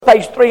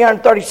Page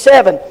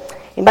 337.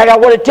 Anybody got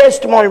a word of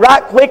testimony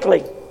right quickly?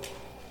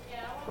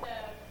 Yeah, I want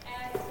to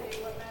add to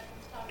what Matt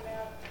was talking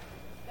about,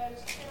 those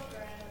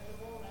children of the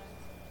woman.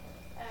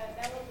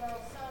 That little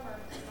girl, Summer,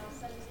 in my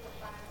Sunday school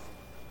class.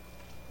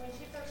 When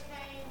she first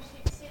came,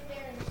 she'd sit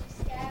there and she'd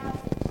scout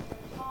and she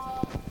would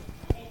talk,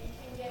 and you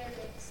couldn't get her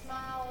to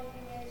smile, and you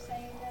couldn't get her to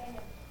say anything.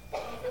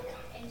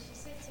 And she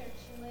sits there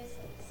and she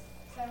listens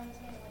so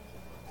intently.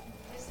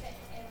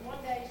 And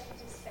one day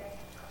she just said,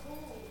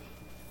 "Cool,"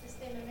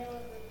 just in the middle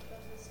of the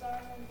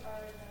sermon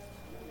or in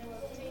the middle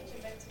of the teaching,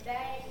 but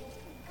today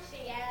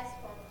she asked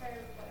for a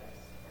prayer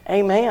request.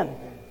 Amen.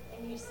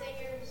 And you see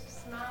her, she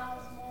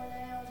smiles more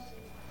now.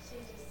 She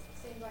just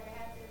seems like a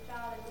happier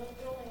child. And little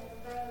Julian, her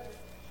brother,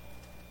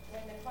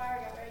 when the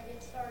choir got ready to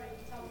get started,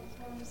 he told me this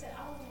morning, he said,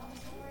 "Oh, I'm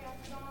sorry, I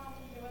forgot, I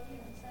wanted to go up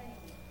here and sing."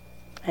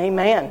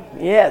 Amen.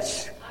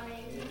 Yes. I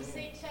mean, you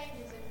see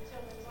changes in the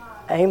children's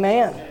lives.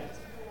 Amen.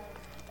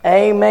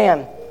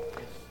 Amen.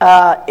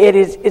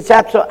 It's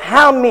absolute.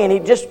 How many?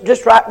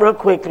 Just right real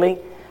quickly.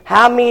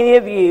 How many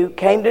of you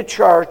came to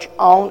church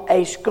on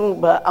a school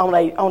bus,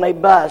 on a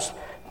bus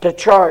to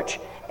church,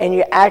 and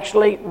you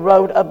actually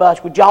rode a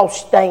bus? Would y'all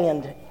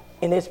stand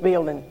in this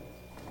building?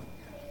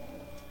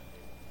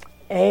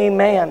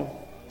 Amen.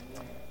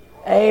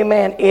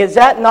 Amen. Is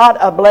that not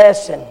a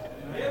blessing?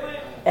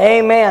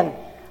 Amen.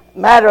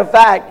 Matter of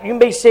fact, you can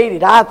be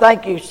seated. I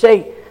thank you.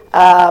 See.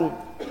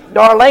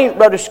 Darlene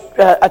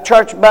rode a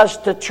church bus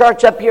to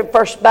church up here,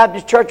 First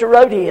Baptist Church of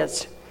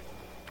Rhodhias.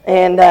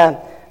 And,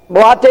 boy,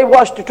 I'll tell you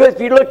what's the truth.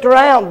 If you looked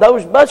around,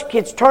 those bus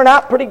kids turn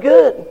out pretty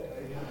good.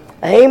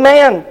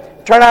 Amen.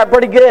 Turn out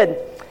pretty good.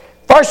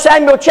 1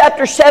 Samuel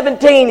chapter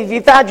 17. If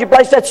you found your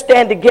place, let's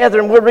stand together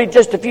and we'll read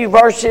just a few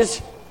verses.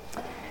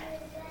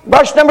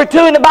 Verse number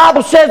 2 in the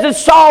Bible says that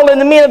Saul and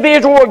the men of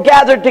Israel were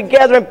gathered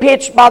together and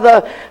pitched by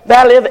the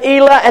valley of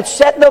Elah and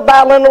set the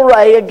battle in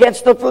array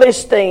against the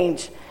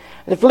Philistines.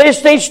 The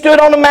Philistines stood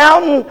on the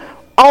mountain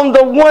on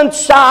the one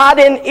side,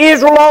 and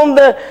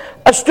Israel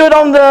stood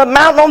on the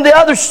mountain on the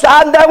other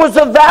side, and there was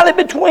a valley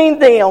between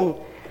them.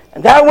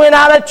 And there went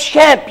out a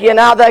champion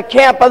out of the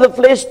camp of the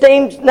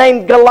Philistines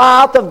named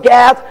Goliath of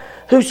Gath,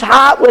 whose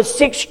height was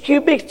 6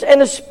 cubits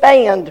and a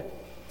span.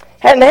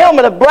 Had an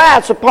helmet of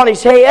brass upon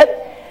his head,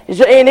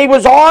 and he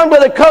was armed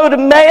with a coat of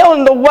mail,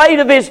 and the weight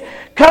of his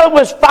coat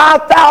was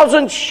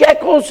 5,000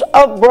 shekels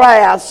of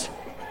brass.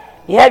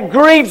 He had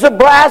greaves of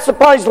brass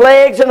upon his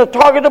legs and a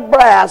target of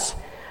brass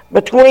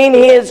between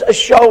his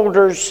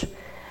shoulders.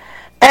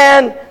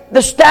 And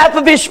the staff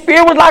of his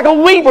spear was like a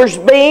weaver's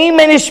beam,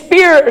 and his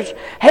spear's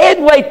head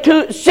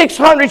weighed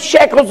 600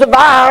 shekels of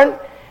iron,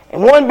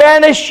 and one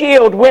bearing a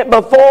shield went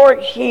before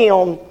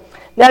him.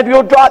 Now if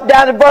you'll drop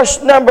down to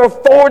verse number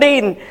 40,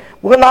 and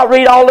we'll not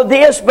read all of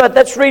this, but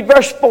let's read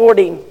verse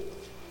 40.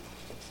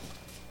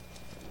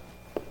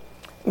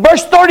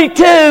 Verse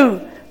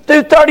 32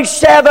 through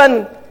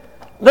 37,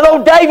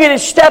 little David had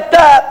stepped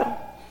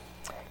up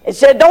and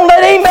said, "Don't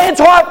let any man's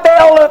heart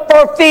fail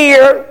for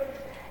fear."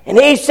 And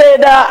he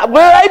said,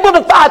 "We're able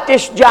to fight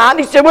this giant."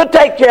 He said, "We'll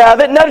take care of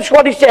it." Notice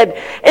what he said.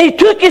 And he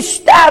took his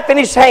staff in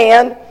his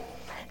hand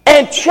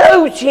and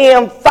chose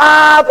him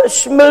 5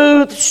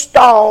 smooth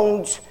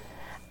stones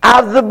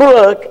out of the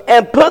brook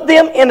and put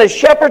them in a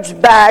shepherd's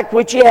bag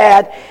which he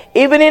had,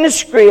 even in a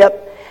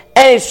scrip.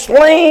 And his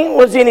sling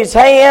was in his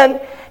hand,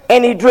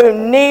 and he drew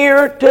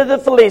near to the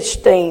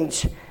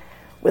Philistines.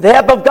 With the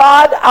help of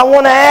God, I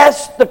want to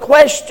ask the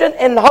question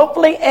and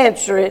hopefully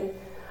answer it.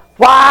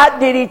 Why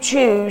did he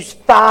choose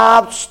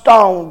 5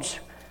 stones?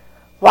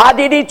 Why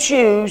did he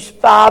choose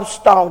 5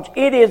 stones?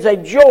 It is a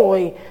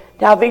joy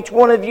to have each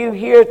one of you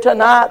here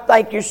tonight.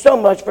 Thank you so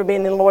much for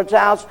being in the Lord's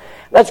house.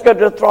 Let's go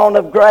to the throne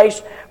of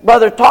grace.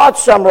 Brother Todd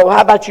Summerall, how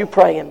about you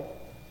praying?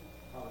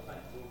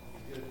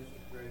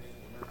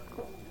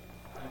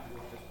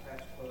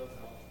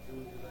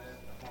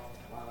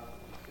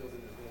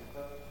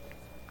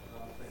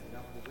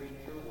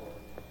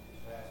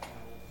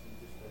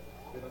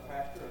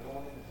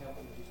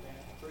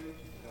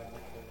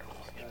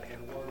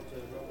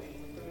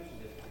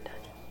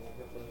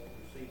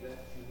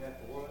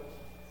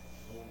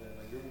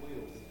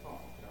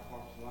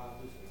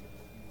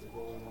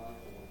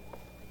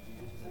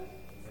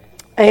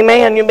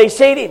 Amen. You may be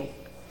seated.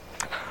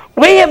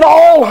 We have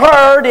all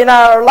heard in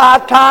our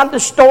lifetime the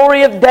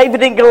story of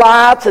David and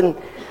Goliath, and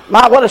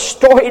what a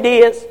story it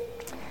is.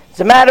 As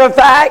a matter of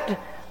fact,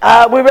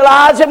 we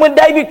realize that when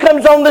David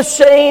comes on the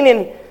scene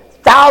and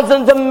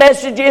thousands of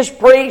messages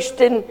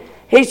preached, and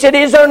he said,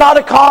 "Is there not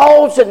a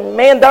cause?" And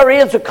man, there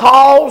is a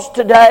cause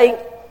today.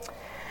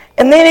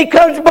 And then he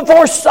comes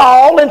before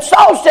Saul, and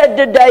Saul said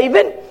to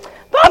David,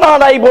 "Thou art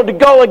not able to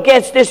go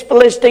against this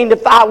Philistine to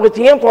fight with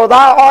him, for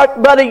thou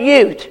art but a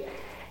youth.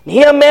 And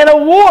he a man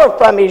of war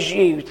from his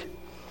youth."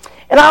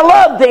 And I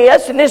love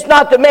this, and it's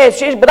not the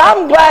message, but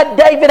I'm glad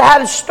David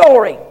had a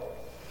story.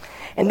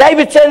 And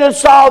David said to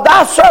Saul,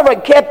 "Thy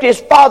servant kept his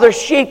father's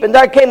sheep, and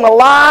there came a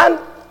lion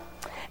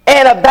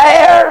and a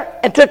bear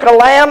and took a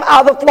lamb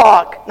out of the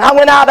flock. And I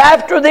went out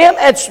after them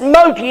and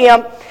smote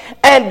him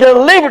and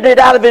delivered it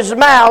out of his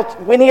mouth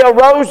when he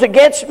arose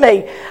against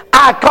me.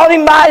 I caught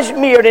him by his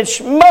beard and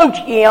smote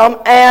him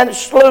and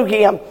slew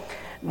him.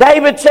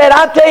 David said,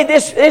 I tell you,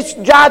 this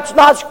giant's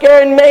not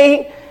scaring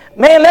me.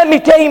 Man, let me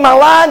tell you my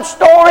lion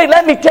story.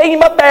 Let me tell you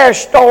my bear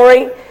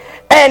story.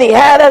 And he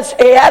had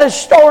a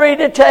story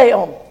to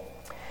tell.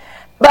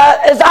 But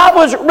as I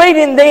was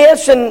reading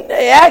this, and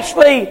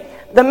actually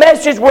the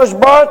message was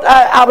birthed,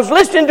 I was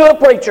listening to a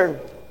preacher.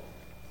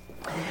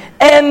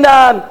 And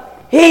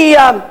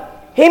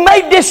he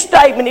made this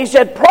statement. He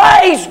said,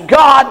 praise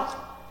God.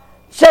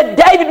 Said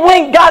David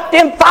went and got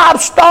them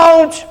 5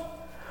 stones,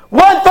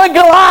 one for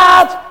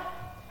Goliath,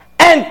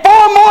 and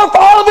 4 more for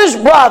all of his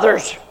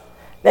brothers.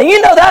 Now,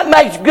 you know that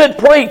makes good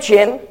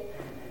preaching.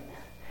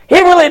 He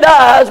really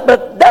does,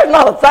 but there's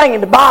not a thing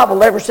in the Bible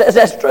that ever says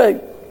that's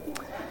true.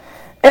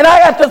 And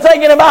I got to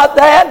thinking about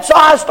that, so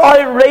I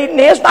started reading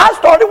this, and I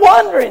started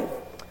wondering,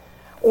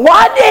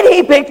 why did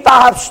he pick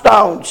 5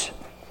 stones?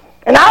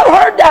 And I've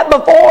heard that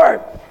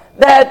before,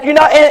 that, you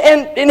know,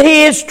 and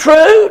he is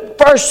true.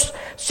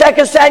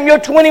 2 Samuel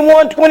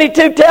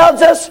 21:22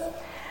 tells us,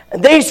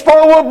 these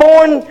 4 were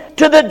born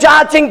to the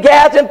giants in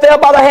Gath and fell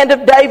by the hand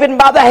of David and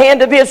by the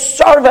hand of his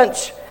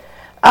servants.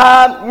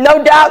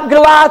 No doubt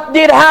Goliath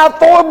did have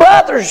 4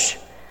 brothers.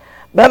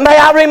 But may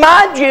I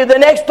remind you, the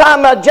next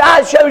time a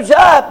giant shows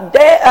up,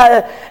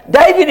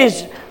 David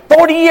is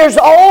 40 years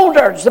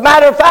older. As a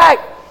matter of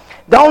fact,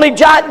 the only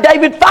giant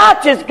David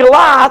fights is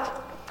Goliath,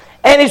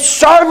 and his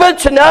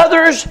servants and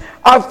others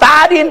are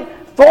fighting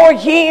for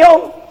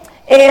him.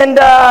 And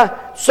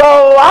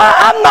so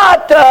I'm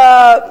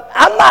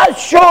not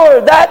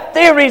sure that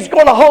theory is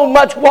going to hold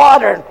much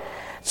water.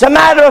 As a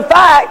matter of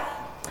fact,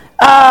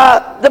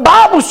 the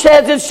Bible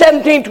says in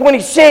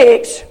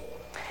 17:26,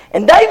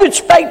 and David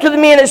spake to the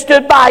men that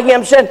stood by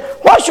him, saying,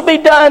 what shall be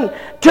done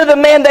to the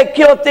man that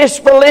killed this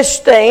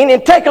Philistine,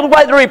 and taketh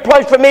away the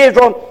reproach from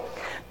Israel?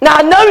 Now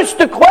notice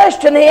the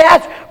question he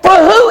asked, for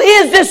who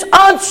is this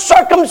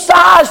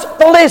uncircumcised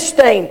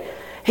Philistine?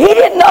 He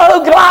didn't know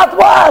who Goliath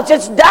was.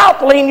 It's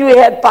doubtful he knew he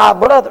had 4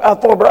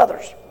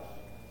 brothers.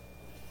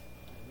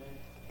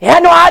 He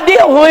had no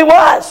idea who he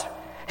was.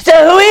 He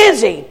said, who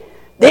is he?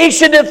 He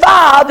should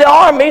defy the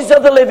armies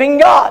of the living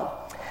God.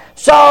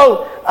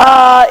 So,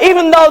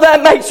 even though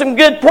that makes some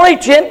good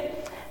preaching,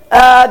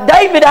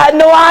 David had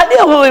no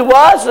idea who he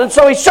was, and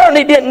so he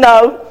certainly didn't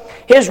know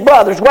his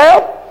brothers.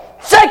 Well,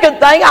 second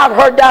thing I've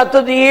heard down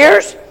through the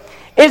years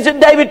is that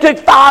David took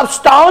 5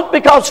 stones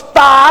because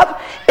 5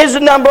 is the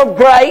number of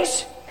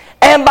grace,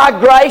 and by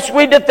grace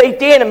we defeat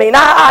the enemy.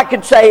 Now, I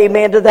could say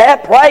amen to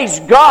that. Praise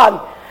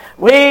God.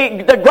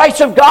 The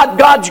grace of God,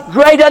 God's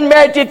great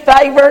unmerited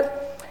favor.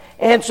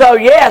 And so,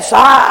 yes,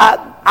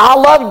 I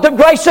love the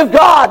grace of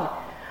God.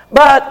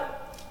 But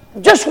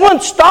just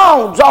 1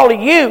 stone's all he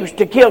used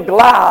to kill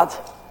Goliath.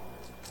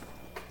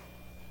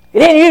 He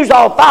didn't use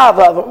all 5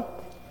 of them.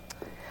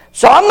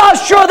 So I'm not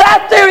sure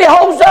that theory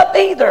holds up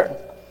either.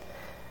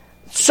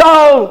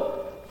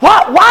 So,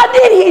 why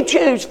did he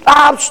choose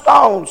 5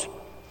 stones?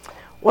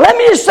 Well, let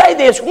me just say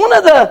this. One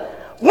of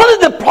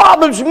the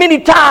problems many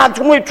times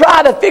when we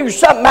try to figure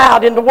something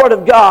out in the Word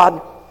of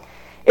God,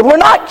 if we're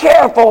not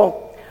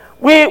careful,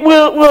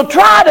 we'll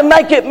try to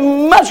make it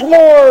much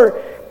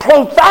more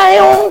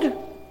profound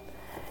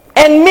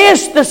and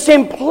miss the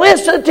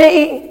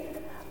simplicity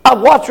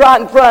of what's right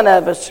in front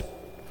of us.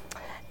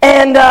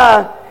 And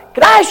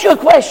can I ask you a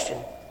question?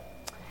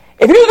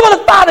 If you're going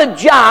to fight a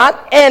giant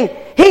and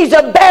he's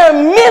a bare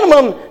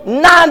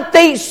minimum 9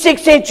 feet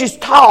 6 inches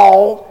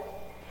tall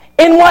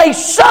and weighs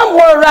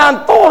somewhere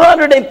around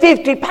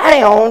 450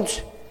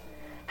 pounds,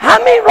 how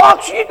many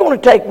rocks are you going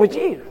to take with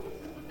you?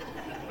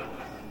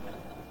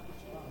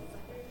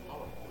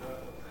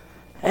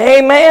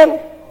 Amen.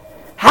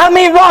 How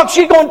many rocks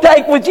are you going to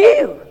take with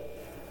you?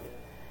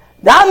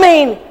 I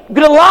mean,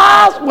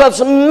 Goliath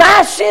was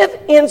massive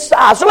in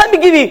size. So let me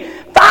give you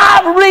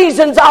 5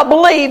 reasons I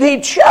believe he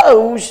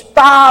chose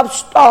 5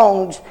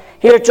 stones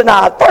here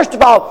tonight. First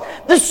of all,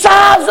 the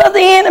size of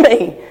the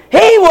enemy.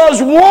 He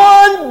was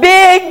one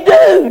big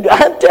dude,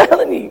 I'm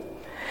telling you.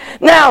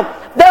 Now,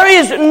 there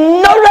is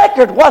no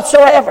record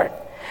whatsoever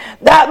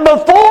that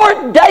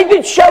before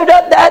David showed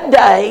up that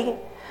day,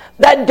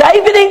 that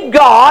David and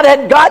God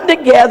had gotten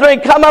together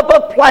and come up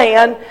with a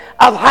plan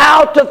of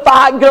how to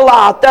fight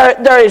Goliath.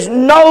 There is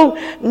no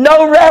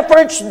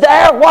reference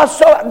there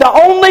whatsoever. The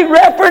only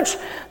reference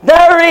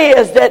there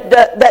is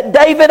that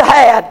David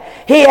had.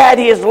 He had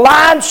his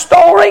lion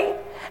story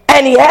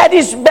and he had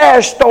his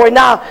bear story.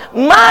 Now,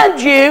 mind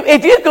you,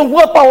 if you can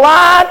whoop a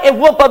lion and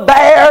whoop a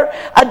bear,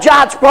 a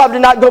giant's probably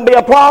not going to be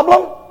a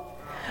problem.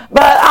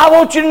 But I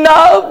want you to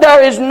know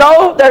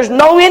there's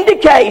no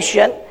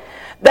indication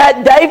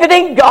that David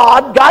and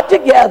God got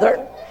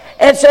together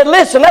and said,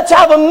 listen, let's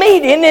have a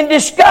meeting and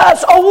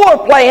discuss a war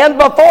plan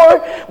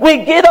before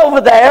we get over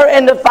there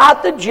and to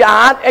fight the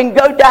giant and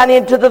go down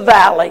into the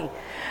valley.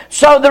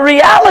 So the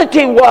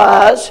reality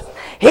was,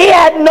 he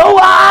had no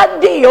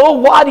idea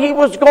what he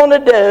was going to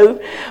do.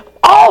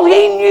 All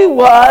he knew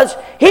was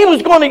he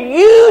was going to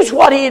use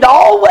what he'd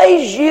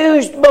always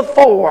used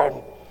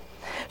before.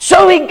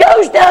 So he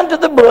goes down to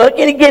the brook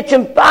and he gets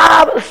him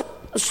 5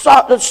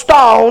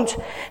 stones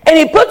and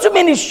he puts them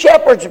in his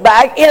shepherd's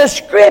bag, in a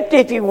script,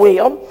 if you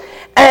will,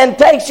 and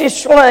takes his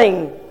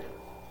sling.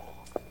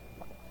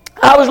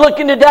 I was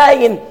looking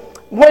today, and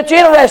what's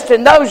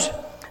interesting, those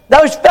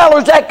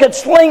fellows that could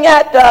sling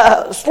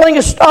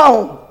a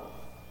stone.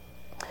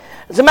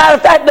 As a matter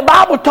of fact, the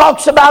Bible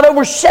talks about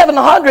over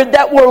 700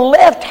 that were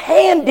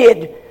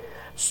left-handed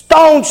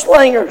stone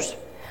slingers.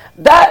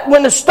 That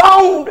when the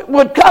stone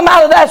would come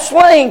out of that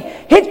sling,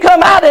 he'd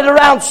come out at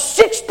around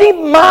 60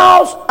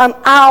 miles an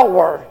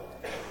hour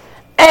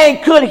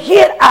and could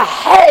hit a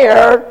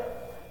hair's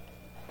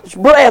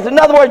breadth. In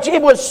other words,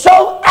 it was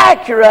so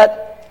accurate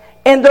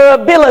in their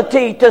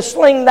ability to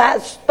sling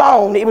that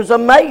stone. It was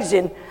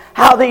amazing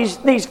how these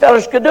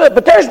fellas could do it.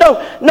 But there's no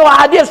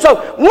idea. So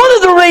one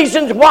of the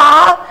reasons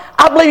why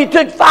I believe he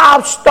took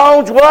 5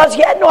 stones was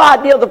he had no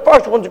idea the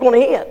first one's going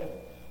to hit.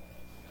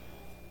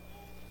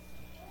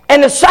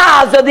 And the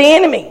size of the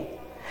enemy.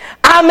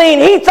 I mean,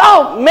 he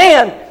thought,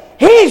 man,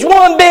 he's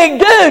one big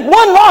dude.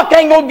 One rock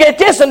ain't going to get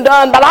this one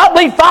done, but I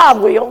believe 5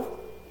 will.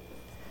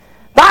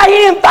 If I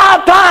hit him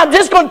 5 times,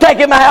 it's going to take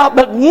him out,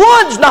 but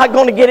one's not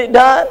going to get it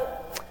done.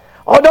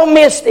 Oh, don't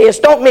miss this.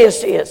 Don't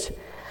miss this.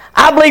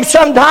 I believe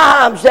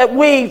sometimes that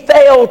we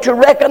fail to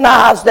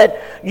recognize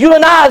that you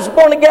and I as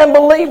born-again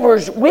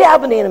believers, we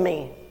have an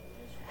enemy.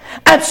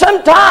 And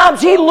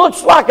sometimes he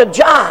looks like a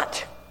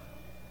giant.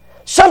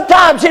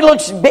 Sometimes he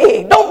looks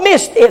big. Don't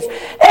miss this.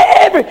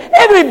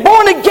 Every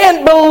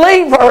born-again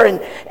believer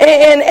and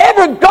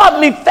every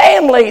godly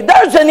family,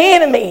 there's an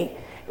enemy.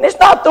 And it's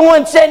not the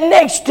one sitting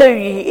next to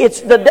you.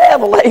 It's the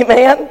devil,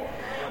 amen.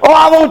 Oh,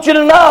 I want you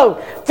to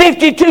know,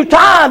 52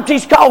 times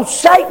he's called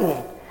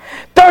Satan.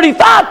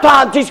 35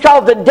 times he's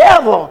called the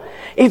devil.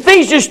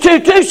 Ephesians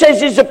 2:2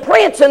 says he's a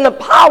prince and the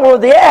power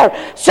of the air.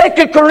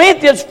 2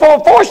 Corinthians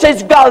 4:4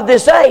 says God of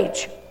this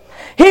age.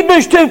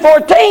 Hebrews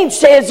 2:14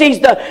 says he's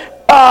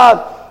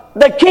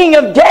the king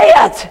of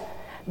death.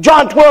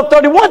 John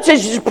 12:31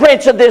 says he's the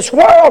prince of this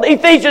world.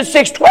 Ephesians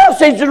 6:12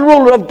 says he's the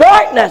ruler of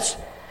darkness.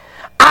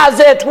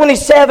 Isaiah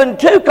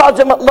 27:2 calls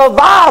him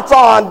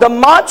Leviathan, the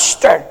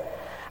monster.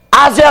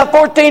 Isaiah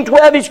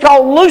 14:12 he's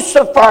called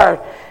Lucifer.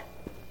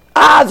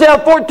 Isaiah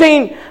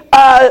 14,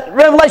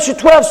 Revelation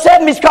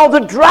 12:7 he's called the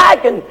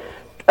dragon.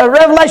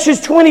 Revelation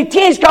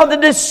 20:10 he's called the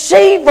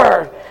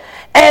deceiver.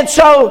 And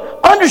so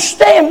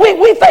understand,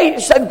 we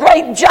face a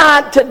great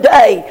giant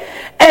today.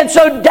 And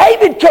so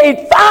David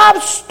carried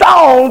 5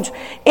 stones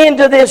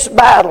into this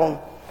battle.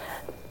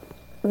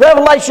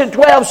 Revelation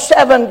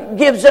 12:7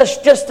 gives us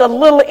just a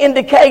little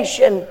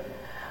indication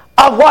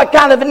of what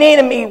kind of an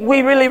enemy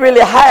we really,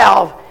 really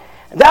have.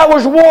 There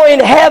was war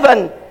in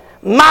heaven.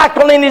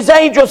 Michael and his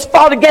angels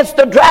fought against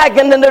the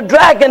dragon, and the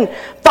dragon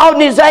fought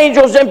in his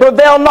angels and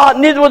prevailed not.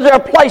 Neither was there a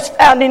place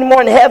found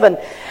anymore in heaven.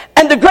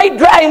 And the great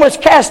dragon was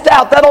cast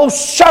out, that old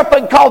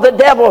serpent called the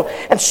devil,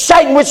 and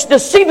Satan, which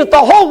deceiveth the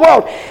whole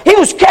world. He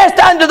was cast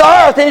out into the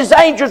earth, and his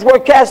angels were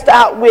cast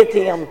out with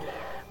him.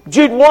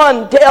 Jude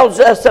 1 tells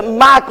us that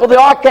Michael the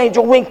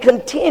archangel, when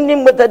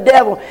contending with the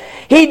devil,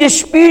 he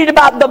disputed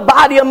about the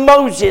body of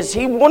Moses.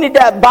 He wanted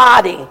that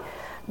body.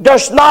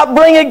 Dost not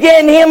bring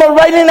again him a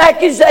railing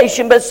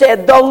accusation, but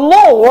said, the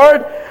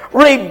Lord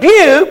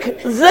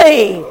rebuke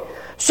thee.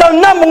 So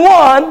number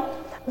 1,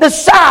 the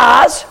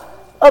size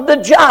of the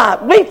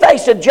giant. We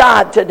face a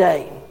giant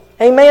today.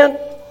 Amen?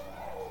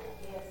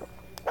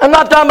 I'm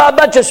not talking about a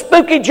bunch of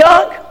spooky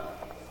junk,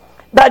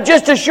 but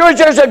just as sure as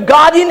there's a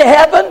God in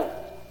heaven,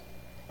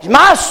 He's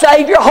my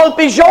Savior, hope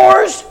is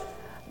yours,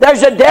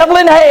 there's a devil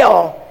in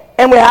hell,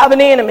 and we have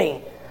an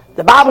enemy.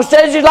 The Bible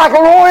says he's like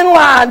a roaring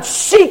lion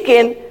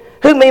seeking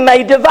whom he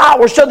may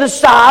devour. So the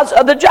size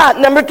of the giant.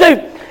 Number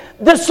 2,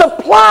 the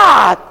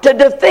supply to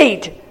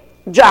defeat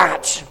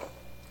giants.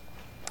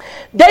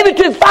 David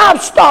took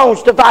 5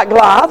 stones to fight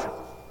Goliath.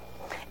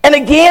 And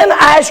again,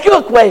 I ask you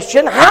a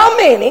question. How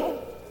many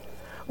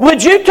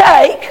would you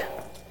take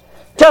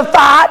to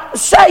fight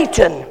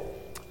Satan?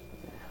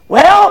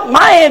 Well,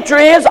 my answer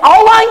is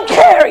all I can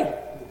carry.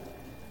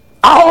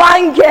 All I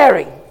can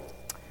carry.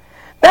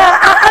 Now,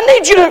 I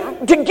need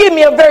you to give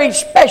me a very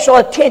special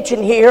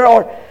attention here,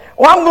 or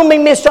I'm going to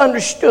be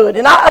misunderstood.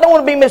 And I don't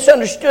want to be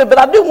misunderstood, but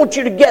I do want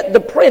you to get the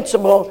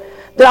principle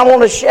that I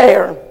want to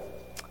share.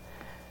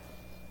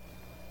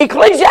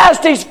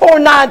 Ecclesiastes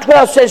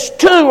 4:9-12 says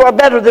 2 are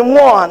better than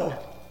 1,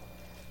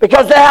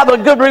 because they have a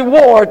good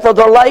reward for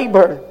their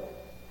labor.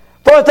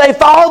 For if they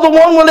fall, the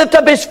one will lift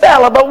up his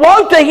fellow. But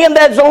woe to him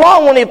that is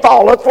alone when he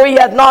falleth, for he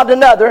hath not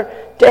another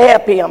to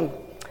help him.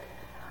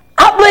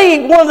 I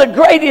believe one of the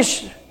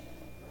greatest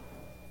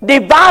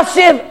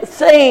divisive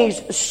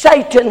things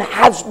Satan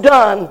has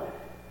done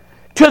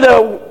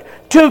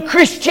to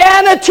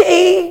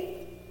Christianity.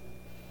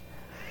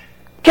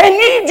 Can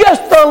you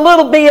just for a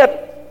little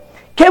bit,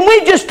 can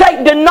we just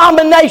take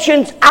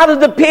denominations out of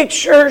the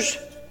pictures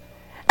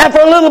and for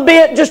a little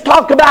bit just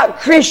talk about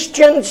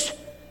Christians,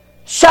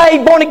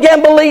 saved, born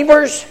again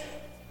believers?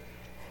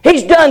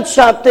 He's done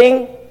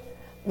something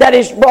that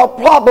has brought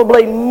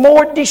probably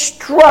more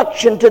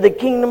destruction to the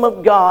kingdom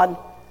of God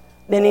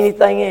than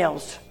anything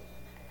else.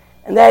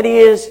 And that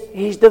is,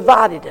 He's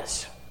divided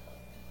us.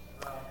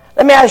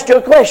 Let me ask you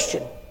a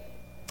question.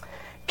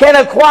 Can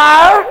a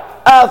choir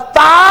of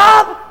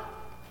 5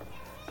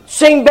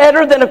 sing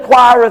better than a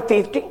choir of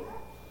 50?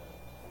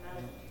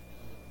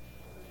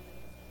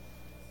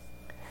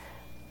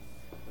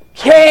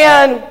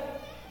 Can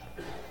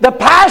the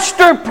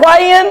pastor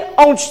praying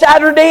on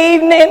Saturday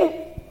evening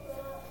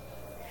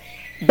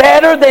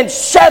better than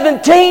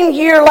 17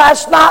 here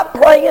last night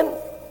praying?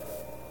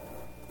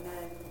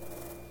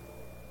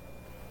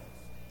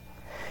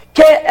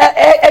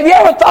 Have you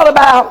ever thought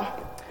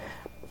about,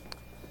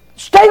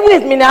 stay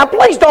with me now,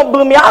 please don't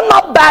boo me. I'm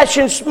not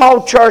bashing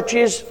small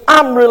churches.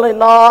 I'm really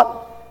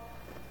not.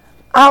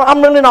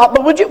 I'm really not.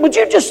 But would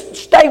you just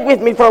stay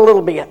with me for a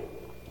little bit?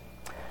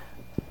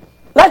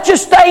 Let's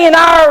just stay in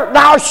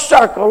our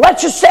circle.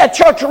 Let's just say a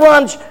church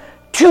runs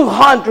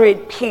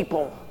 200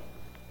 people.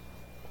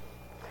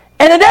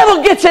 And the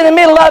devil gets in the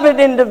middle of it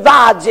and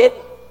divides it.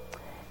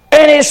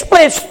 And it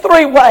splits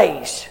 3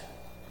 ways.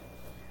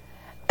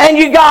 And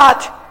you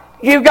got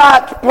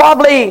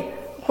probably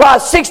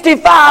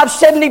 65,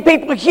 70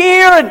 people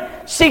here,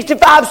 and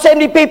 65,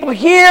 70 people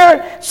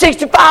here,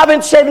 65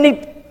 and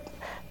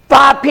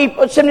 75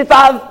 people,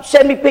 75,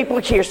 70 people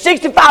here,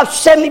 65,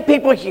 70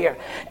 people here.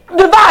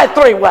 Divide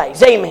 3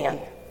 ways, amen.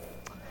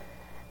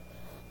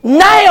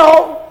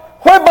 Now,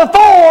 where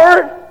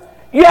before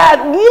you had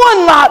 1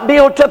 light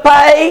bill to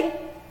pay,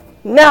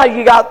 now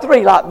you got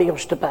 3 light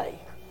bills to pay.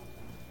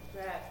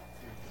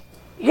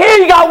 Here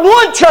you got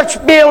 1 church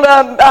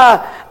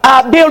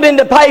building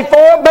to pay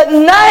for, but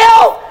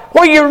now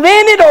where you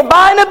rented or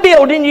buying a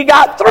building, you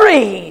got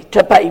 3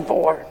 to pay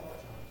for.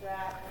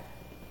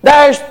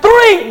 There's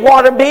 3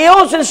 water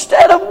bills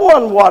instead of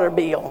 1 water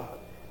bill.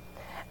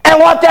 And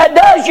what that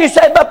does, you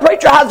say, but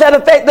preacher, how does that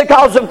affect the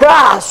cause of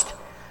Christ?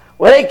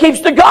 Well, it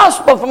keeps the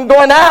gospel from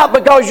going out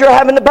because you're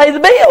having to pay the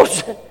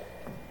bills.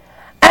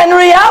 And the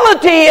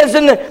reality is,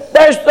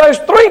 there's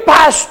 3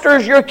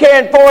 pastors you're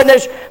caring for, and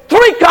there's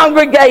 3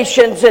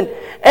 congregations.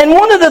 And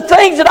one of the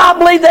things that I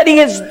believe that He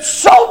has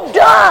so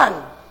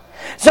done,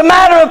 as a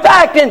matter of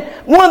fact, and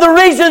one of the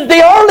reasons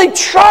the early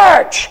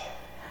church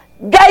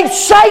gave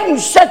Satan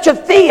such a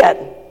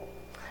fit.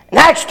 In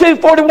Acts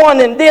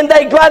 2:41, and then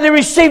they gladly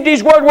received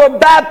His word, were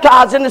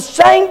baptized. In the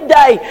same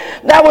day,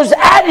 there was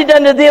added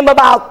unto them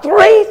about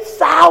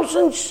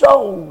 3,000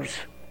 souls.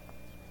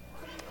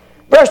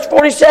 Verse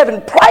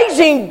 47,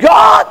 praising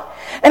God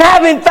and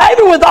having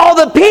favor with all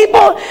the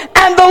people,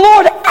 and the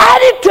Lord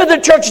added to the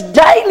church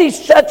daily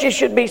such as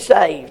should be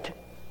saved.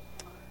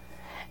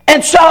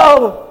 And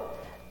so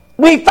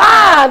we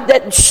find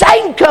that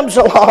Satan comes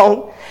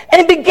along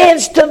and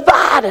begins to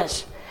divide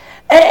us.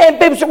 And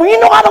people say,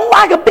 well, I don't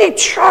like a big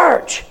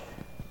church.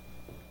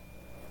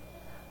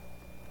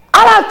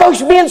 I like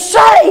folks being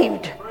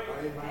saved.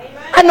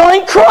 I know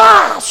in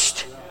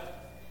Christ.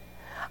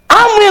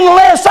 I'm willing to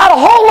lay aside a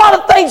whole lot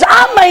of things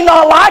I may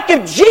not like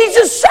if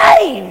Jesus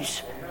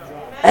saves.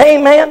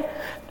 Amen.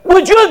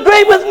 Would you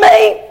agree with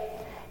me?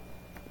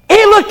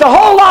 It looked a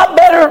whole lot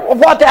better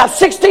to have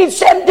 16,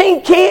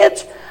 17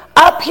 kids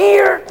up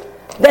here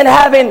than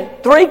having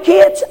 3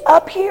 kids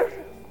up here.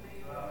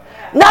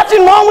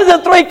 Nothing wrong with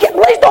the 3 kids.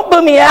 Please don't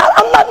boo me out.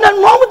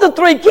 Nothing wrong with the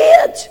 3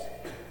 kids.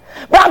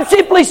 But I'm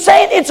simply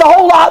saying it's a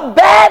whole lot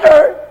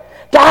better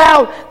to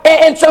have.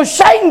 And so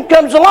Satan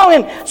comes along.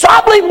 And so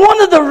I believe one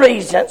of the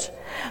reasons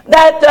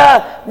that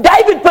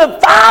David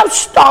put 5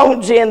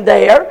 stones in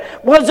there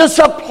was a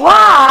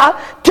supply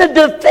to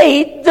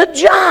defeat the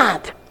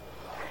giant.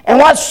 And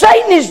what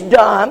Satan has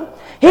done,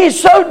 he's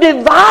so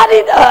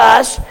divided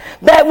us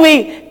that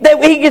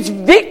he gets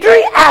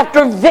victory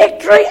after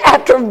victory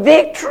after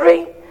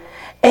victory.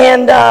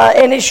 And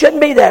it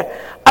shouldn't be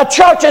there. A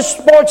church that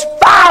supports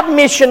 5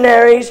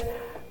 missionaries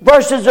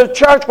versus a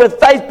church with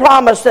faith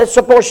promise that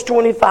supports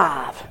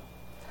 25.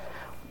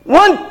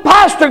 One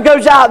pastor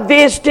goes out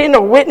visiting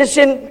or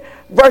witnessing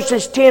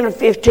versus 10 or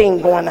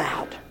 15 going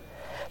out.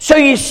 So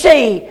you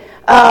see,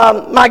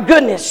 my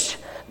goodness,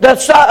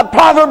 the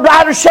proverb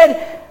writer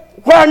said,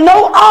 where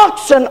no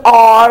oxen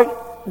are,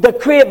 the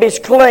crib is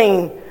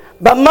clean,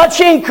 but much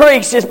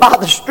increase is by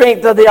the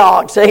strength of the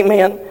ox.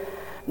 Amen.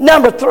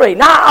 Number 3.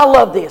 Now, I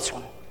love this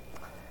one.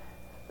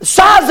 The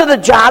size of the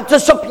giant, the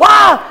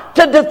supply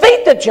to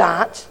defeat the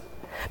giants,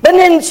 but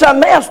then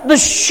something else, the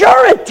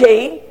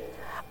surety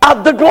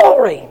of the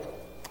glory.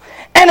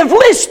 And the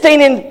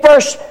Philistine in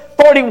verse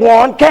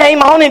 41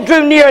 came on and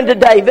drew near unto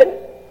David.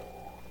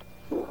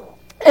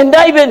 And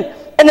David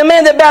and the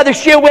man that bare the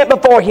shield went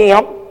before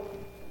him.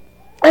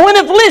 And when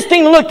the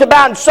Philistine looked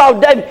about and saw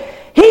David,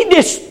 he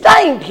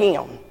disdained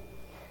him.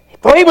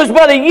 For he was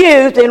but a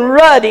youth and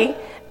ruddy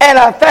and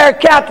a fair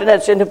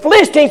countenance. And the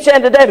Philistine said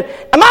to David,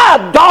 am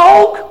I a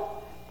dog?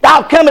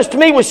 Thou comest to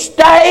me with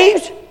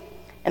staves?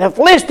 And the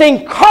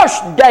Philistine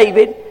cursed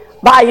David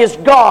by his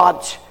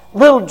gods,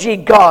 little g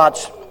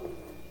gods.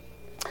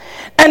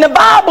 And the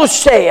Bible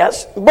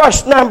says,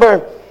 verse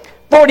number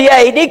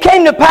 48, it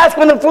came to pass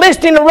when the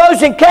Philistine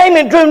arose and came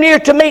and drew near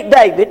to meet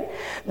David,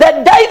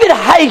 that David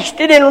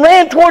hasted and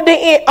ran toward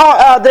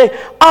the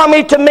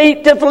army to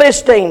meet the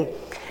Philistine.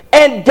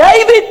 And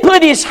David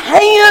put his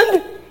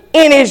hand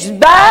in his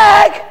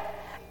bag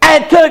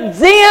and took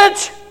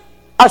thence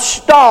a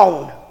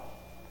stone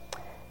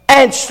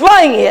and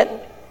slang it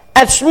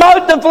and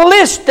smote the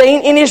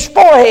Philistine in his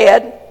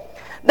forehead,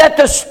 that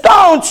the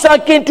stone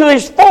sunk into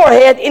his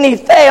forehead and he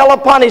fell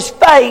upon his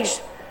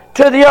face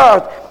to the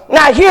earth.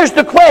 Now here's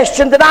the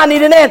question that I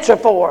need an answer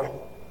for.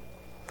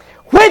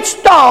 Which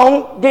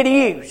stone did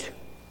he use?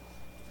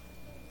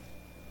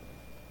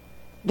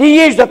 Did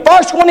he use the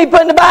first one he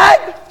put in the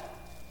bag?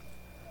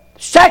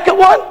 The second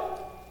one?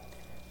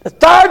 The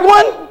third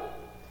one?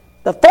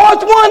 The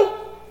fourth one?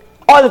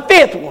 Or the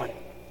fifth one?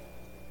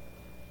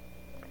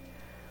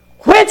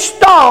 Which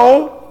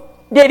stone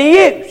did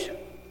he use?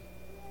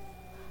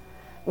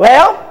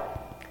 Well,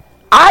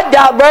 I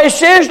doubt very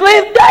seriously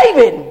if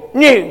David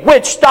knew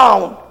which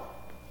stone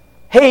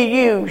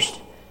he used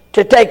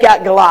to take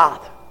out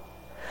Goliath.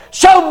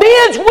 So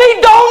since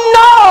we don't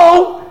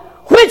know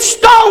which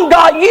stone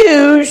God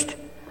used,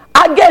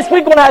 I guess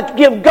we're going to have to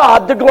give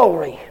God the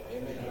glory.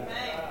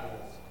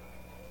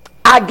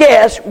 I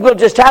guess we'll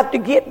just have to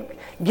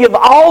give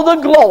all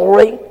the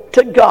glory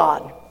to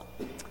God.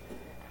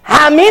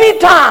 How many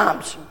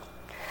times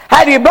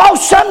have you brought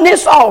something to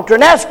this altar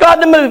and asked God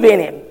to move in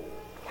Him?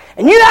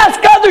 And you ask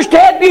others to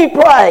help you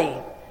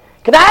pray.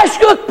 Can I ask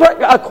you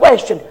a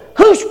question?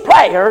 Whose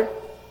prayer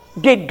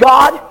did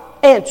God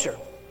answer?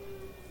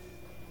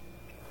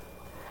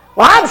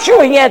 Well, I'm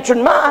sure He answered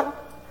mine.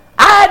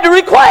 I had to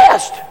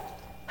request.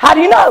 How do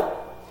you know?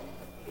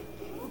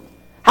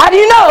 How do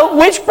you know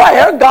which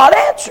prayer God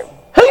answered?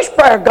 Whose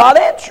prayer God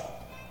answered?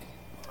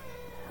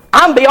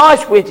 I'm going to be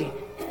honest with you.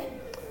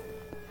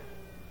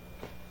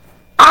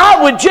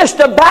 I would just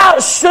about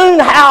as soon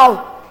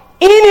have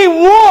any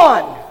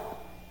one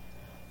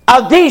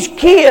of these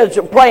kids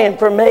are praying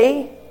for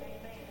me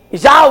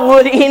as I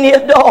would any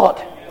adult.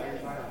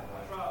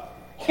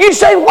 You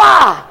say,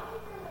 why?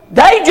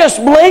 They just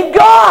believe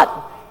God.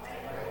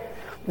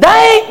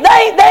 They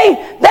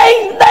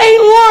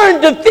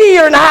learned to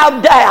fear and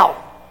have doubt.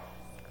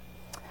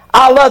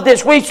 I love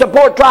this. We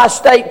support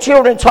Tri-State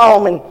Children's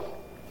Home,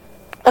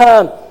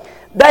 and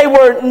they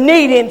were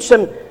needing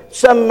some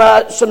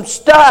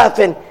stuff,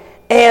 and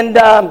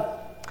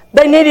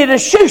they needed a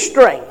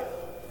shoestring,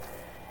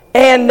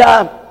 and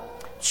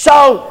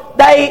so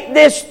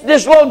this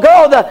little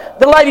girl,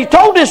 the lady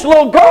told this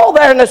little girl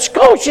there in the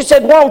school, she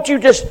said, "Why don't you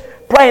just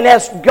pray and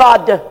ask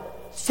God to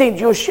send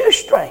you a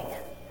shoestring?"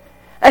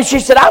 And she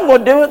said, "I'm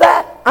going to do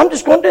that. I'm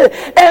just going to do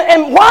it."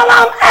 And while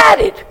I'm at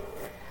it,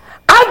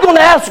 I'm going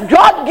to ask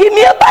God to give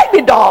me a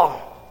baby doll.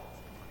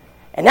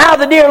 And now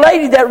the dear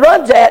lady that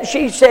runs that,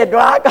 she said,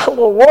 "Well, I got a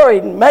little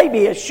worried,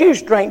 maybe a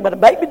shoestring, but a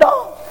baby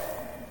doll."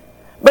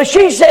 But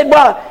she said,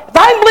 "Well, if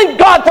I can believe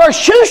God for a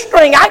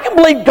shoestring, I can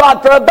believe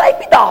God for a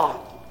baby doll."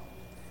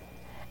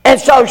 And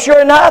so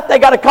sure enough, they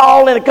got a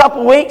call in a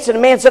couple of weeks, and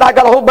the man said, "I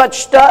got a whole bunch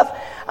of stuff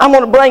I'm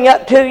going to bring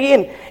up to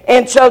you."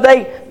 And so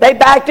they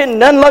backed it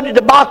and unloaded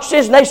the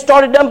boxes, and they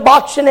started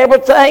unboxing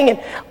everything, and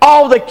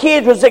all the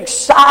kids was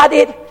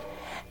excited.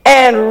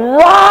 And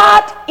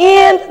right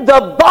in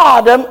the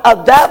bottom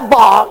of that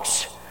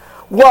box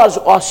was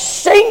a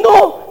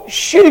single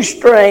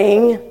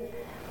shoestring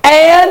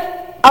and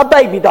a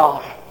baby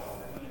doll.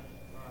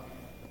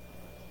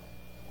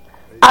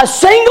 A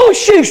single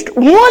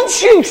shoestring, one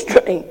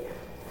shoestring,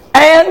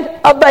 and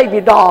a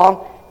baby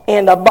doll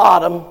in the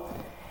bottom.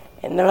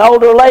 And the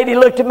older lady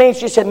looked at me and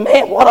she said,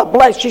 "Man, what a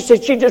blessing." She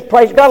said she just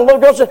praised God. And the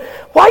little girl said,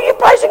 "Why are you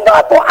praising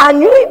God for?" "I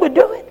knew He would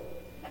do it."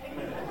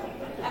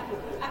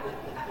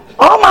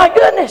 Oh my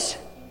goodness.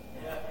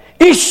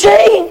 You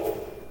see,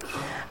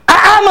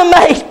 I'm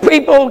amazed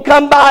people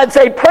come by and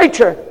say,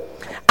 "Preacher,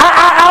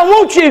 I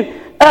want you,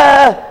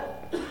 I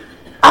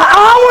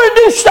want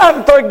to do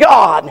something for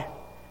God.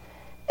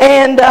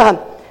 And I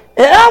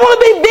want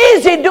to be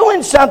busy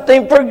doing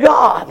something for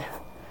God."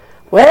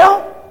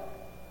 Well,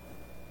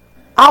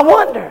 I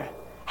wonder,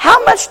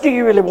 how much do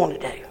you really want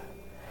to do?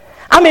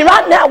 I mean,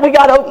 right now we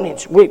got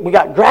openings. We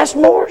got grass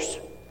mowers,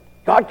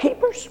 God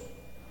keepers.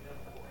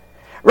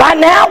 Right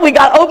now we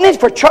got openings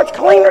for church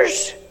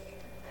cleaners.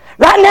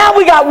 Right now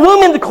we got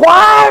room in the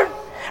choir.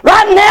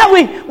 Right now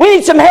we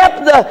need some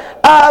help.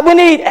 We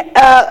need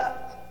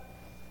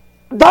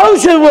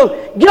those who will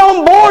get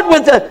on board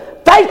with the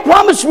Faith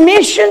Promise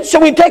mission so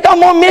we take on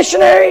more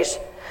missionaries.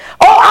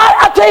 Oh,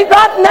 I tell you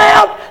right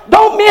now,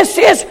 don't miss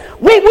this.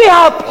 We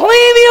have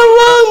plenty of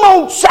room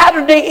on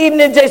Saturday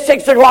evenings at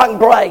 6 o'clock and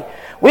pray.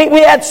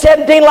 We had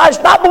 17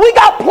 last night, but we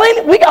got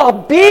plenty. We got a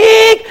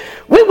big,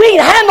 we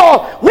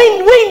handle,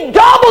 we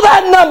double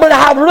that number to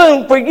have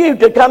room for you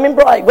to come and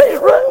pray. There's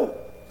room.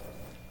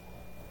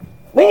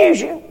 We use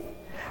you.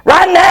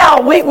 Right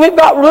now, we've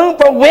got room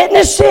for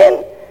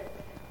witnessing.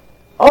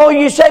 Oh,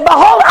 you say, "But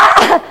hold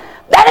on,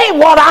 that ain't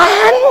what I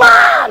had in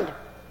mind."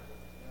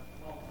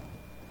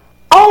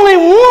 Only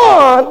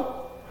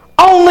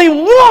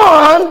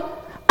one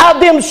of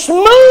them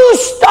smooth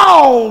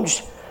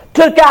stones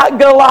took out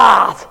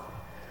Goliath.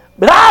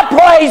 But I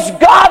praise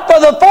God for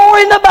the 4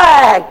 in the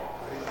bag.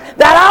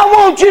 That I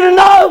want you to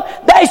know,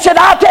 they said,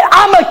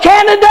 I'm a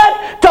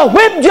candidate to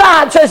whip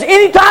giants. Says,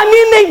 anytime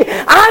you need me,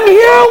 I'm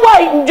here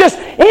waiting. Just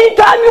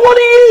anytime you want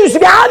to use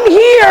me, I'm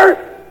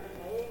here.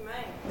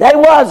 Amen. They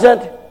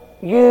wasn't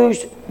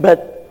used,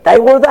 but they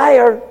were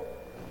there.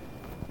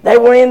 They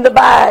were in the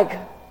bag.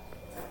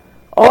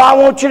 Oh, I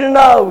want you to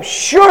know,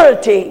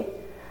 surety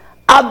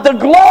of the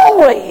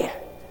glory.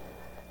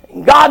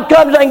 God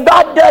comes and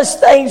God does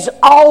things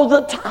all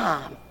the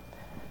time.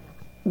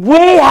 We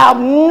have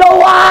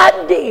no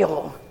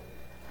idea.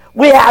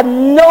 We have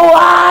no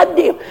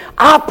idea.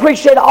 I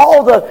appreciate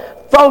all the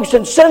folks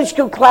in Sunday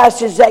school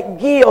classes that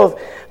give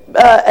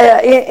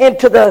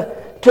into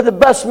the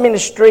bus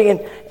ministry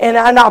and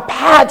our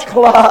Patch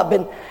Club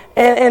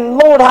and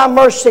Lord have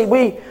mercy,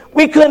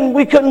 we couldn't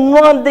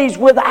run these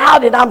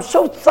without it. I'm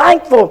so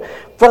thankful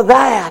for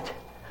that.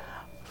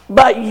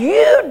 But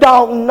you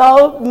don't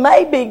know,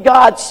 maybe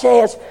God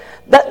says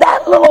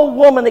that little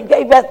woman that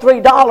gave that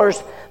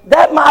 $3,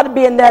 that might have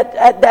been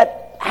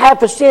that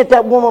half a cent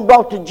that woman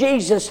brought to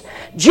Jesus.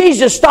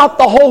 Jesus stopped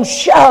the whole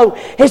show.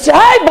 He said,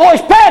 hey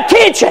boys, pay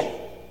attention.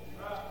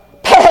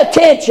 Pay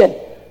attention.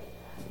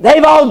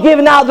 They've all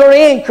given out their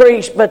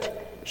increase,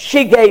 but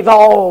she gave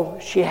all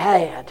she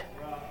had.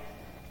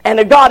 And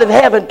the God of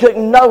heaven took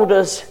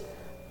notice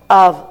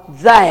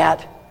of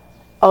that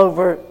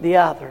over the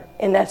other.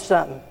 And that's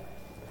something.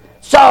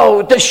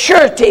 So, the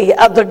surety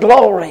of the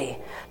glory.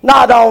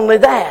 Not only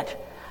that,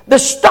 the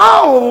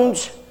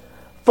stones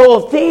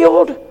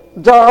fulfilled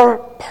their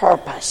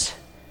purpose.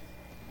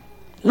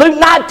 Luke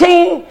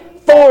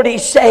 19:40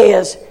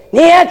 says, he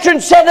answered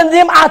and said unto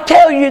them, I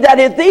tell you that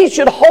if these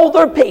should hold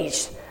their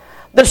peace,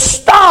 the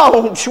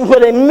stones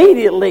would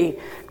immediately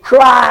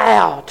cry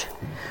out.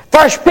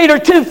 1 Peter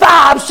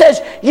 2:5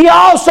 says, ye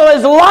also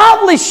as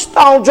lively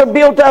stones are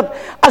built up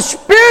a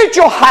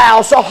spiritual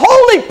house, a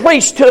holy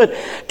priesthood,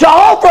 to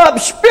offer up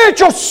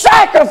spiritual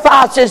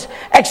sacrifices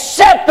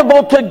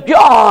acceptable to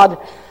God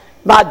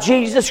by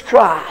Jesus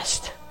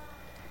Christ.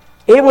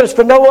 It was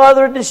for no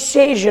other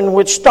decision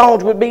which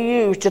stones would be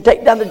used to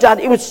take down the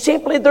giant. It was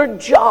simply their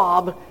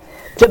job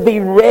to be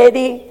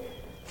ready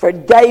for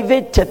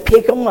David to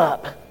pick them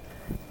up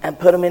and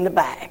put them in the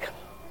bag.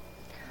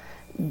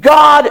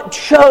 God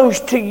chose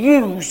to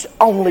use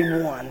only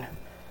one.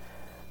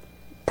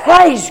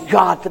 Praise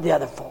God for the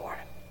other 4.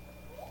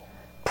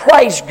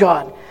 Praise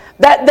God.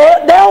 That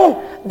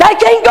they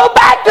can't go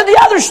back to the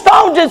other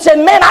stones and say,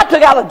 man, I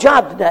took out a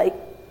giant today.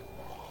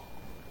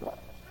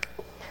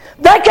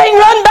 They can't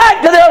run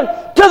back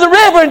to the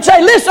river and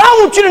say, listen, I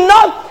want you to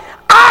know,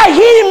 I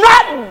hit him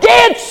right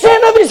dead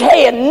center of his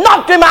head,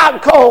 knocked him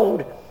out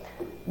cold.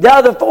 The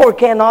other 4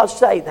 cannot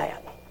say that.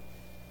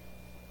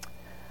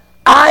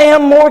 I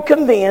am more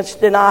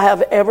convinced than I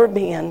have ever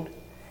been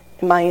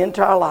in my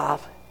entire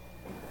life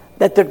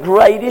that the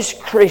greatest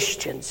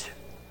Christians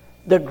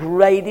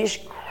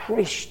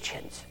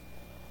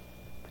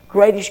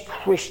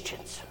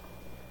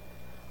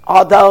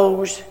are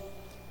those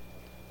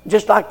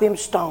just like them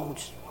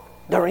stones.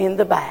 They're in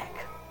the bag.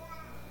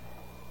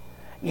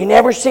 You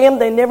never see them.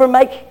 They never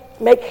make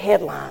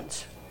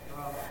headlines.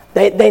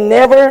 They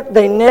never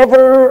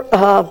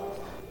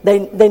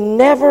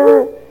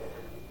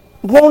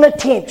want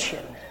attention.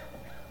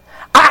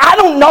 I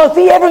don't know if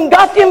he ever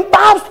got them 5.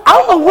 I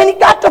don't know when he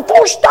got the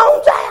 4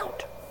 stones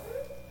out.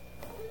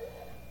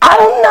 I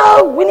don't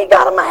know when he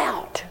got them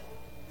out.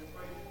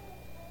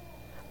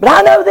 But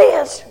I know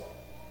this.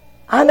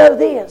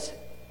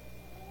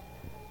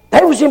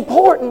 They was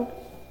important.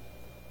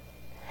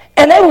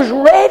 And they was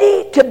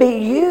ready to be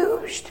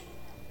used.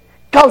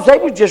 Because they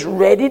were just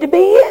ready to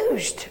be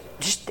used.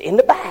 Just in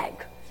the bag.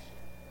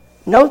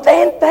 No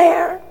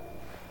fanfare.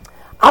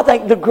 I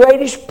think the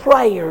greatest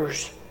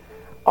prayers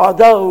are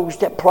those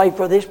that pray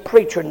for this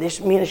preacher and this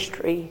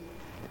ministry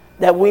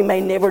that we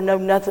may never know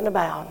nothing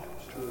about.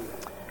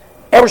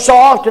 Every so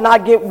often I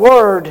get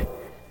word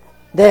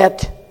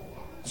that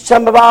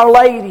some of our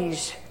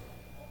ladies,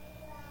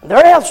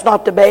 their health's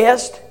not the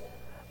best,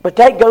 but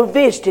they go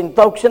visiting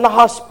folks in the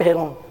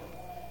hospital.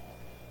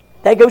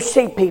 They go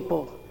see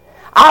people.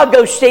 I'll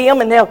go see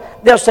them and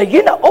they'll say,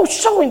 you know, oh,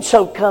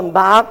 so-and-so come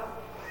by.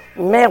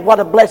 Man, what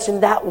a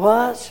blessing that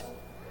was.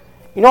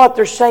 You know what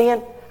they're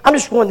saying? I'm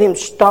just one of them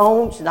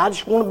stones and I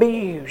just want to be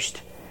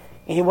used.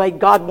 Anyway,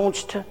 God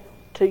wants to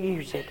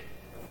use it.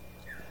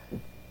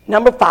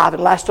 Number 5,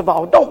 and last of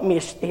all, don't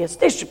miss this.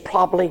 This is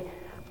probably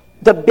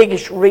the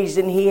biggest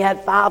reason he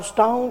had 5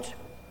 stones.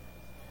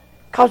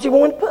 Because he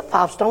wanted to put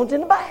 5 stones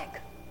in the bag.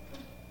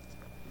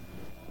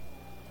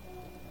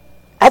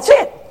 That's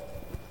it.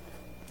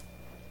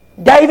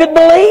 David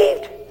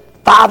believed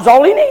 5's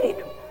all he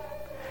needed.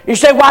 You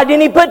say, why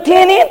didn't he put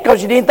 10 in?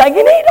 Because he didn't think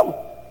he needed them.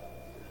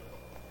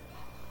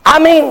 I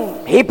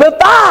mean, he put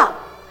 5.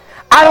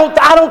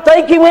 I don't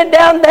think he went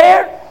down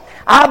there.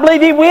 I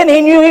believe he went. He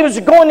knew he was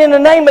going in the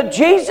name of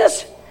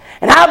Jesus.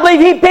 And I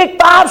believe he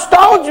picked 5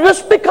 stones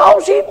just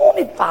because he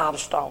wanted 5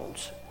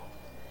 stones.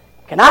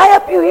 Can I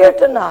help you here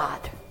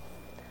tonight?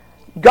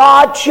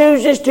 God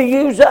chooses to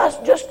use us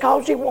just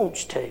because He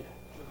wants to.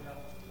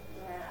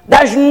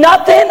 There's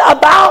nothing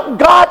about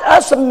God,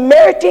 us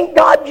meriting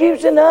God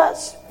using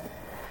us.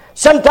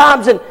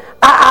 Sometimes, and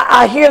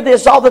I hear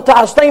this all the time.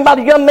 I was thinking about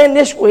a young man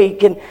this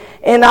week, and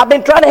I've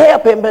been trying to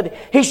help him, but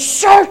he's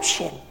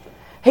searching.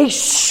 He's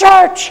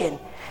searching.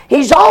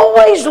 He's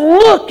always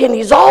looking.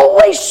 He's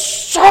always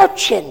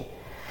searching.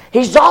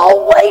 He's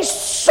always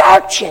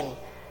searching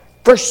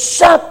for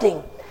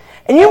something.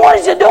 And you know what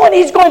he's doing?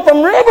 He's going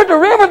from river to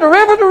river to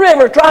river to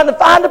river, trying to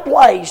find a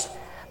place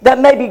that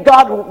maybe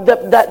God,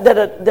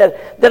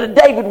 that a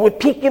David would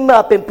pick him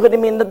up and put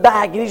him in the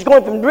bag. And he's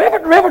going from river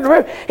to river to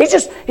river. He's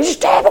just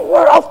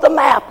everywhere off the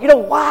map. You know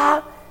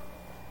why?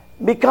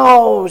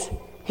 Because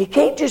he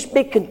can't just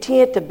be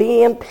content to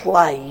be in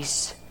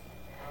place,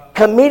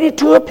 committed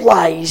to a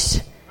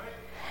place,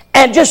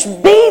 and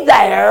just be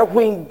there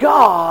when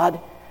God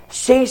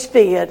sees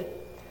fit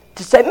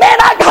to say, man,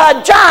 I got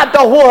a giant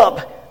to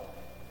whoop.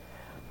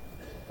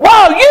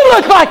 Wow, you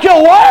look like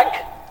you'll work.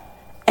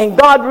 And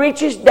God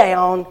reaches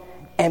down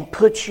and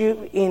puts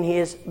you in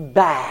His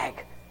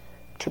bag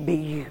to be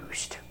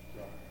used.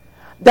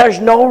 There's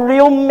no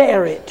real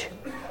merit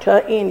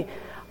to any.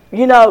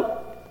 You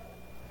know,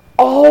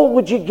 oh,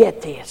 would you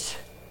get this?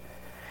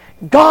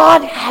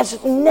 God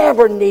has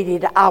never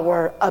needed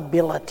our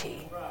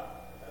ability.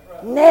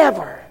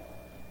 Never.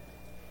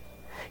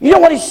 You know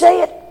what He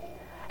said?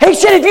 He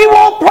said, if you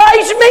won't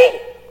praise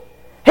me,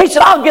 He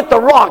said, I'll get the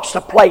rocks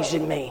to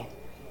praising me.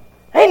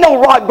 Ain't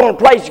no rock going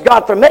to praise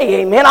God for me,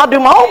 amen. I'll do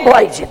my own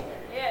praising.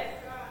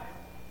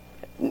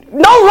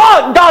 No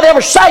rock God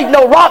ever saved,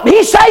 no rock.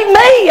 He saved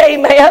me,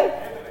 amen.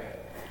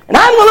 And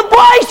I'm going to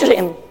praise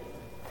Him.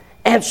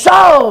 And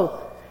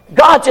so,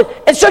 God said,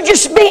 and so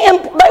just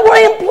they were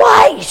in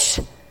place.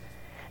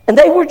 And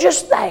they were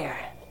just there.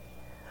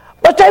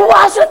 But they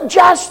wasn't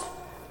just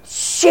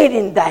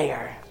sitting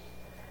there.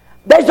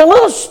 There's a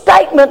little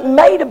statement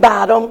made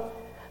about them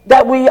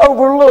that we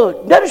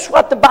overlook. Notice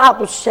what the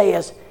Bible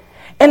says.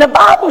 And the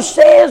Bible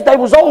says they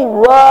was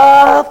old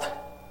rough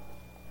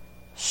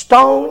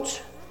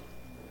stones.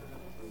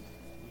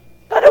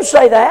 I don't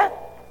say that.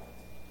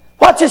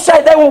 What's it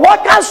say? They were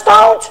what kind of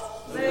stones?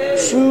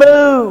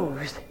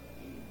 Smooth.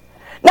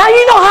 Now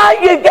you know how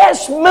you get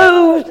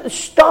smooth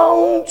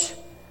stones?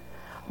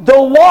 The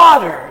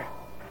water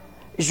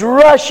is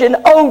rushing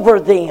over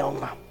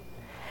them.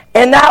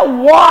 And that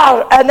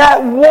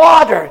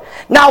water.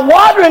 Now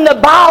water in the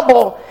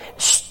Bible,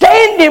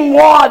 standing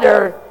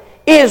water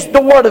is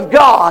the Word of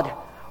God.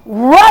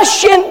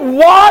 Rushing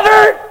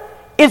water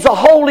is the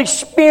Holy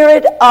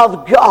Spirit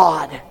of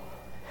God.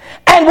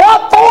 And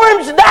what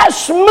forms that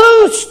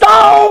smooth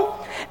stone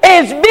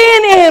is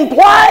being in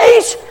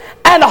place,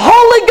 and the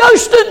Holy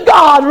Ghost of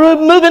God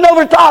moving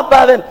over top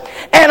of it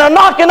and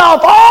knocking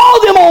off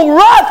all them old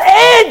rough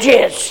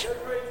edges.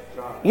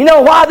 You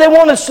know why they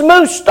want a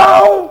smooth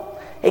stone?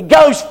 It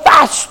goes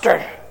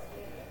faster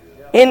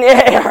in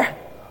the air.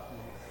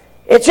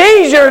 It's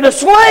easier to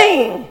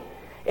sling.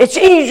 It's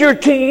easier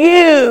to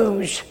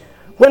use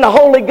when the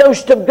Holy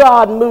Ghost of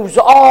God moves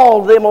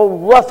all them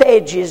old rough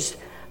edges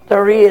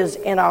there is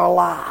in our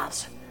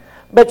lives.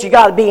 But you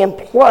got to be in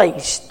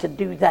place to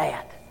do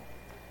that.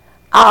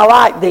 I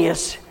like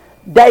this.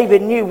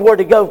 David knew where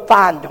to go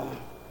find them.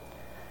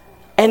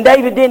 And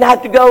David didn't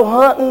have to go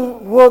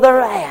hunting where they're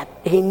at.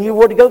 He knew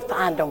where to go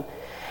find them.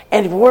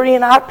 And if we're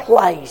in our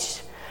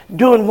place,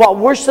 doing what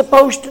we're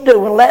supposed to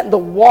do and letting the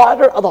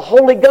water of the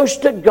Holy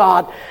Ghost of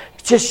God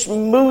just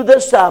smooth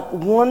us up,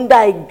 one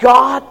day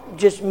God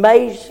just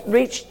may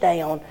reach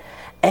down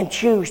and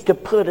choose to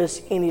put us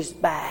in His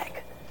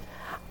bag.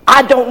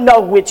 I don't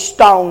know which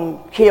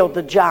stone killed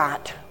the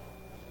giant.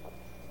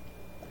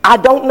 I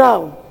don't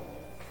know.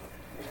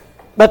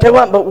 But there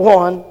wasn't but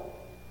one.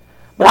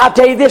 But I'll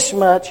tell you this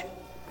much.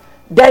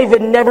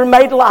 David never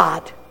made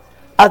light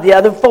of the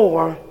other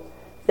four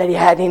that he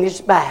had in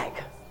his bag.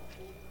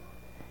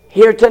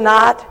 Here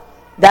tonight,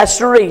 that's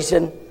the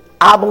reason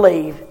I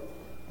believe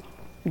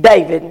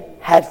David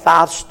had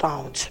 5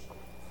 stones.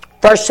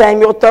 1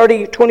 Samuel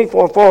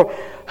 30:24. For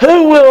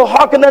who will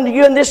hearken unto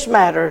you in this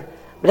matter?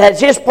 But as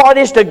his part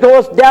is to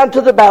goeth down to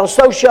the battle,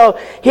 so shall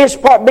his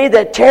part be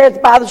that teareth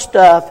by the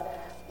stuff.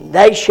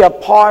 They shall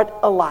part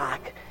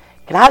alike.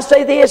 Can I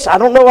say this? I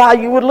don't know how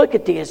you would look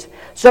at this.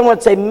 Someone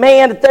would say,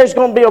 man, if there's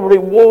going to be a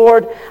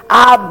reward,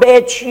 I'll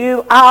bet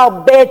you,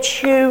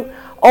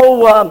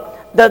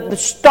 the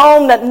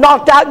stone that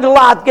knocked out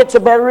Goliath gets a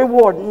better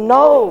reward.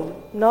 No.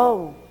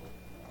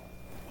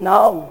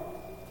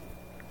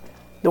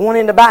 The one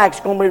in the back is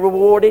going to be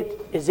rewarded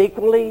as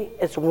equally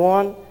as the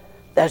one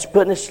that's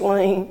put in a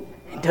sling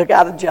and took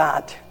out a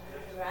giant.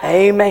 Right.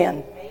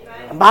 Amen.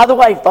 And by the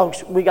way,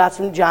 folks, we got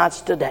some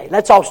giants today.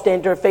 Let's all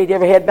stand to our feet,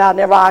 every head bowed and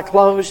every eye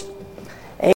closed.